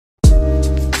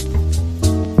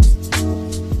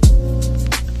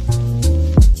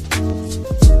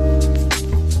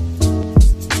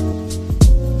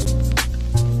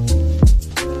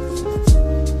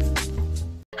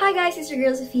it's your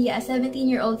girl Sophia, a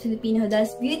 17-year-old Filipino who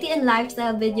does beauty and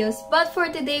lifestyle videos. But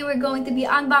for today, we're going to be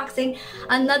unboxing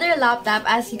another laptop.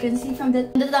 As you can see from the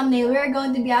thumbnail, we're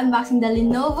going to be unboxing the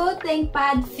Lenovo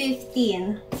ThinkPad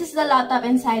 15. This is the laptop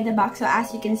inside the box. So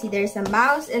as you can see, there's a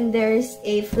mouse and there's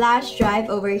a flash drive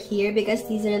over here because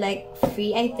these are like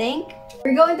free, I think.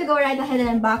 We're going to go right ahead and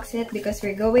unbox it because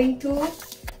we're going to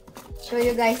show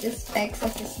you guys the specs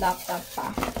of this laptop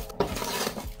pa.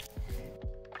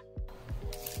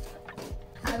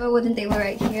 I have a wooden table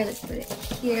right here. Let's put it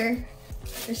here.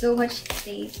 There's so much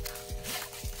space.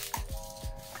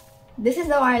 This is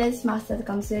the wireless mouse that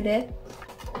comes with it.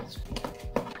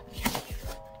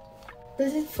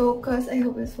 Does it focus? I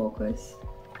hope it focuses.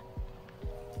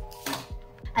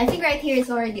 I think right here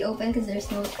it's already open because there's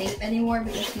no tape anymore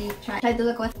because we tried to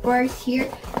look what's first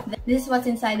here. This is what's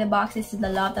inside the box. This is the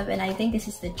laptop and I think this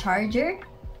is the charger.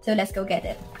 So let's go get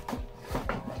it.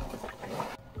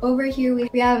 Over here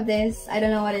we have this, I don't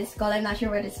know what it's called, I'm not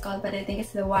sure what it's called, but I think it's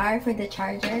the wire for the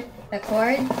charger, the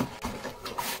cord.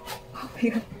 Oh my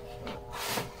god.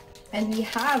 And we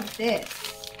have this.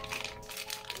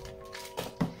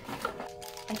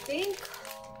 I think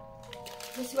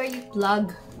this is where you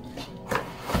plug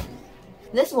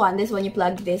this one you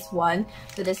plug this one,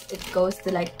 so this it goes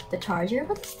to like the charger.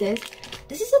 What is this?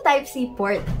 This is a Type-C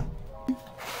port.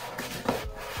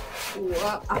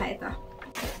 Wow, okay, ito.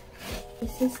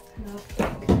 This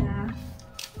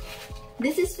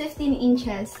is 15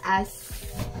 inches as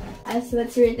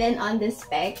what's written on the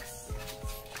specs.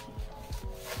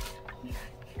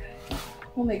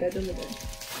 Oh my god, oh my god.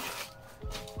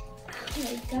 Oh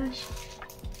my gosh.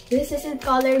 This is in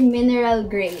color mineral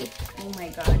gray. Oh my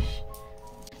gosh.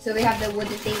 So we have the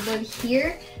wooden table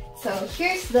here. So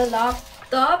here's the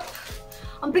laptop.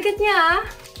 Ang bigat niya.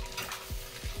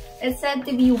 It's said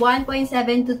to be 1.7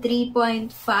 to 3.5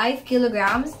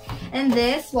 kilograms. And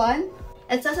this one,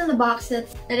 it says on the box that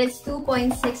it's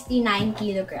 2.69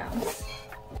 kilograms.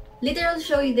 Later I'll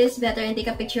show you this better and take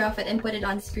a picture of it and put it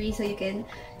on screen so you can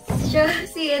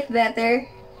see it better.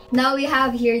 Now we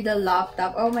have here the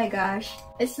laptop. Oh my gosh.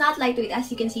 It's not lightweight.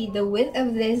 As you can see, the width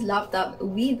of this laptop, the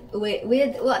width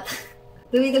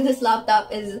of this laptop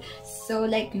is so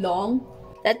like long.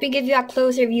 Let me give you a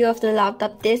closer view of the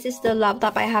laptop. This is the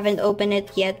laptop. I haven't opened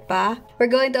it yet pa. We're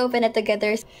going to open it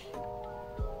together.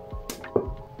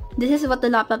 This is what the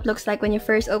laptop looks like when you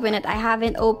first open it. I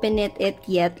haven't opened it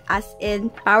yet, as in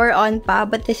power on pa,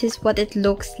 but this is what it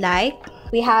looks like.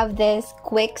 We have this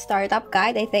quick startup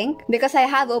guide, I think, because I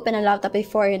have opened a laptop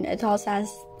before and it also has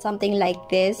something like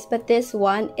this, but this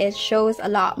one, it shows a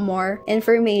lot more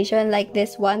information. Like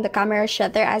this one, the camera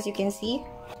shutter, as you can see,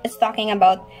 it's talking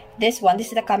about this one. This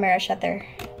is the camera shutter.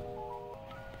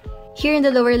 Here in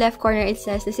the lower left corner, it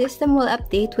says the system will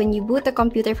update when you boot the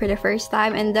computer for the first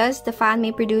time, and thus the fan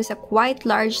may produce a quite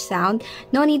large sound.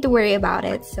 No need to worry about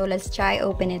it. So let's try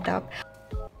open it up.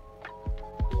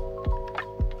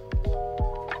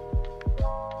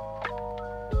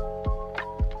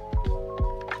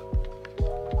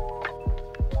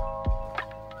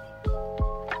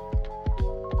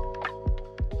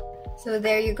 So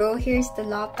there you go. Here's the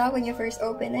laptop when you first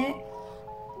open it.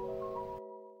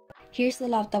 Here's the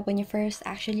laptop when you first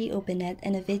actually open it,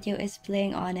 and a video is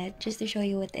playing on it just to show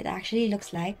you what it actually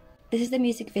looks like. This is the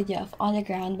music video of On the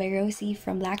Ground by Rosie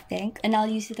from Blackpink, and I'll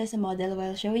use it as a model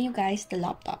while showing you guys the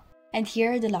laptop. And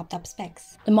here are the laptop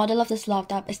specs. The model of this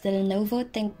laptop is the Lenovo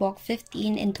ThinkBook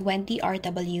 15 in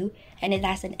 20RW, and it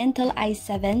has an Intel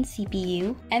i7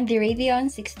 CPU and the Radeon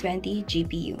 620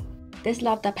 GPU. This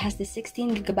laptop has the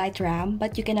 16GB RAM,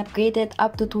 but you can upgrade it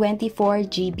up to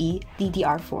 24GB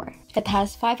DDR4. It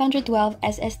has 512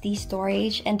 SSD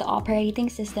storage, and the operating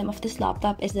system of this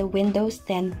laptop is the Windows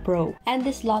 10 Pro. And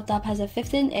this laptop has a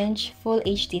 15-inch Full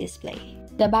HD display.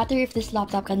 The battery of this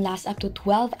laptop can last up to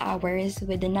 12 hours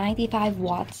with the 95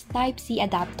 watts Type-C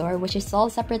adapter, which is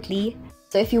sold separately.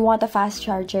 So if you want a fast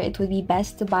charger, it would be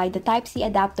best to buy the Type-C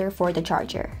adapter for the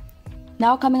charger.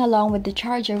 Now coming along with the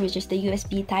charger, which is the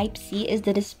USB Type-C, is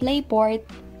the display port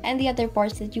and the other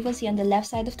ports that you will see on the left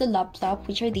side of the laptop,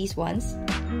 which are these ones.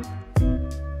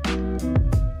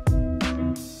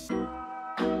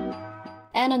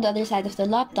 And on the other side of the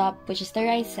laptop, which is the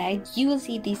right side, you will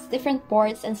see these different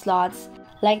ports and slots,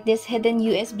 like this hidden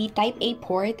USB Type-A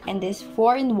port and this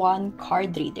 4-in-1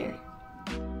 card reader.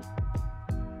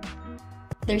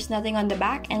 There's nothing on the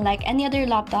back, and like any other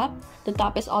laptop, the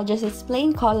top is all just its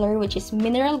plain color, which is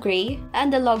mineral gray,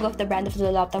 and the logo of the brand of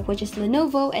the laptop, which is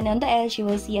Lenovo, and on the edge you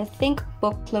will see a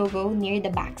ThinkBook logo near the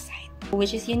back side,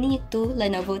 which is unique to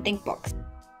Lenovo ThinkBooks.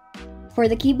 For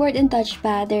the keyboard and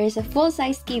touchpad, there is a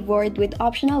full-size keyboard with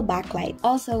optional backlight.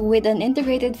 Also, with an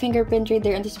integrated fingerprint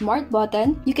reader and the smart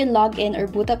button, you can log in or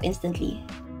boot up instantly.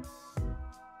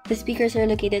 The speakers are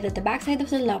located at the backside of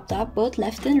the laptop, both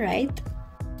left and right.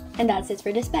 And that's it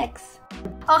for the specs.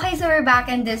 Okay, so we're back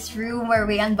in this room where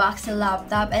we unboxed the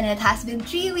laptop, and it has been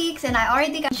 3 weeks and I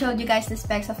already showed you guys the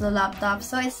specs of the laptop,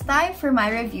 so it's time for my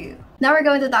review. Now we're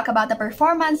going to talk about the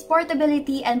performance,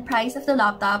 portability, and price of the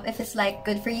laptop, if it's like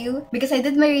good for you. Because I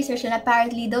did my research and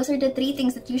apparently those are the 3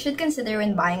 things that you should consider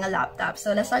when buying a laptop.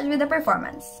 So let's start with the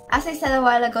performance. As I said a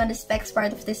while ago in the specs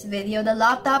part of this video, the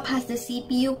laptop has the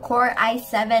CPU Core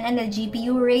i7 and the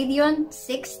GPU Radeon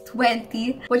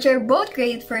 620, which are both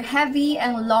great for heavy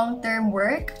and long-term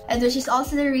work, and which is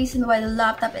also the reason why the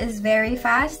laptop is very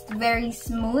fast, very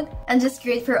smooth, and just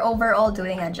great for overall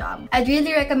doing a job. I'd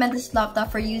really recommend this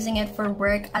laptop for using it for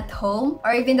work at home,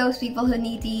 or even those people who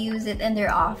need to use it in their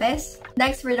office.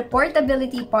 Next, for the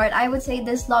portability part, I would say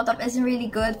this laptop isn't really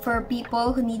good for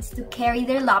people who needs to carry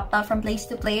their laptop from place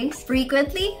to place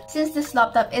frequently, since this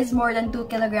laptop is more than 2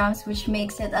 kilograms, which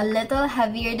makes it a little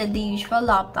heavier than the usual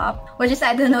laptop, which is,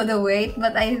 I don't know the weight,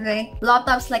 but I think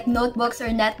laptops like notebooks or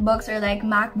netbooks or like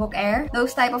MacBook Air,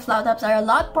 those type of laptops are a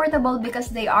lot portable because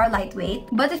they are lightweight.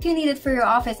 But if you need it for your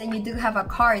office and you do have a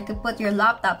car to put your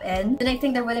laptop in, then I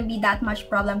think there wouldn't be that much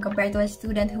problem compared to a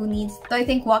student who needs to, I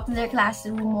think, walk to their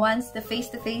classroom once the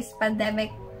face-to-face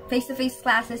pandemic, face-to-face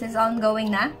classes is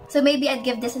ongoing na. So maybe I'd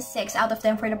give this a 6 out of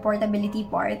 10 for the portability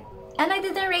part. And I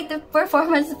didn't rate the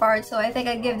performance part, so I think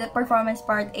I'd give the performance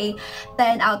part a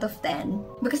 10 out of 10.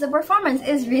 Because the performance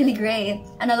is really great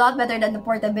and a lot better than the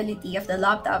portability of the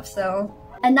laptop, so...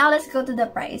 And now let's go to the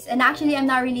price. And actually, I'm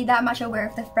not really that much aware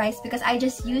of the price because I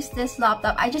just used this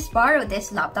laptop. I just borrowed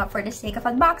this laptop for the sake of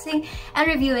unboxing and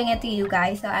reviewing it to you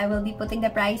guys. So I will be putting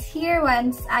the price here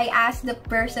once I ask the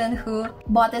person who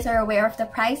bought this or aware of the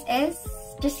price is.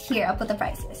 Just here, I'll put the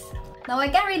prices. Now, I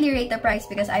can't really rate the price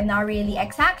because I'm not really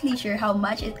exactly sure how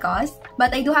much it costs.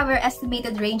 But I do have an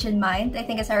estimated range in mind. I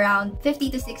think it's around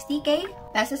 50 to 60k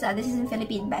pesos. This is in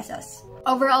Philippine pesos.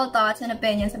 Overall thoughts and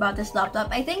opinions about this laptop.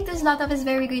 I think this laptop is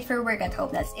very great for work at home.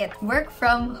 That's it. Work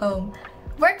from home.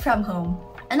 Work from home.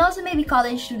 And also maybe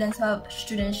college students who have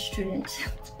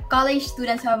college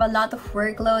students who have a lot of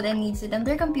workload and needs it on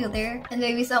their computer, and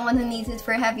maybe someone who needs it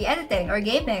for heavy editing or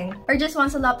gaming, or just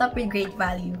wants a laptop with great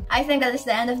value. I think that is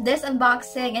the end of this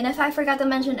unboxing, and if I forgot to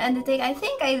mention editing, I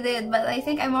think I did, but I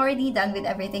think I'm already done with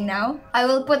everything now. I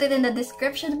will put it in the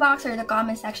description box or the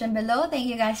comment section below. Thank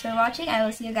you guys for watching. I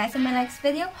will see you guys in my next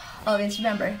video. Always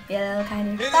remember, be a little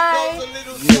kinder. Bye!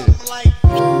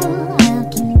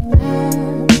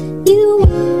 You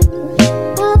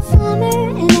are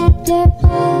summer and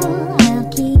after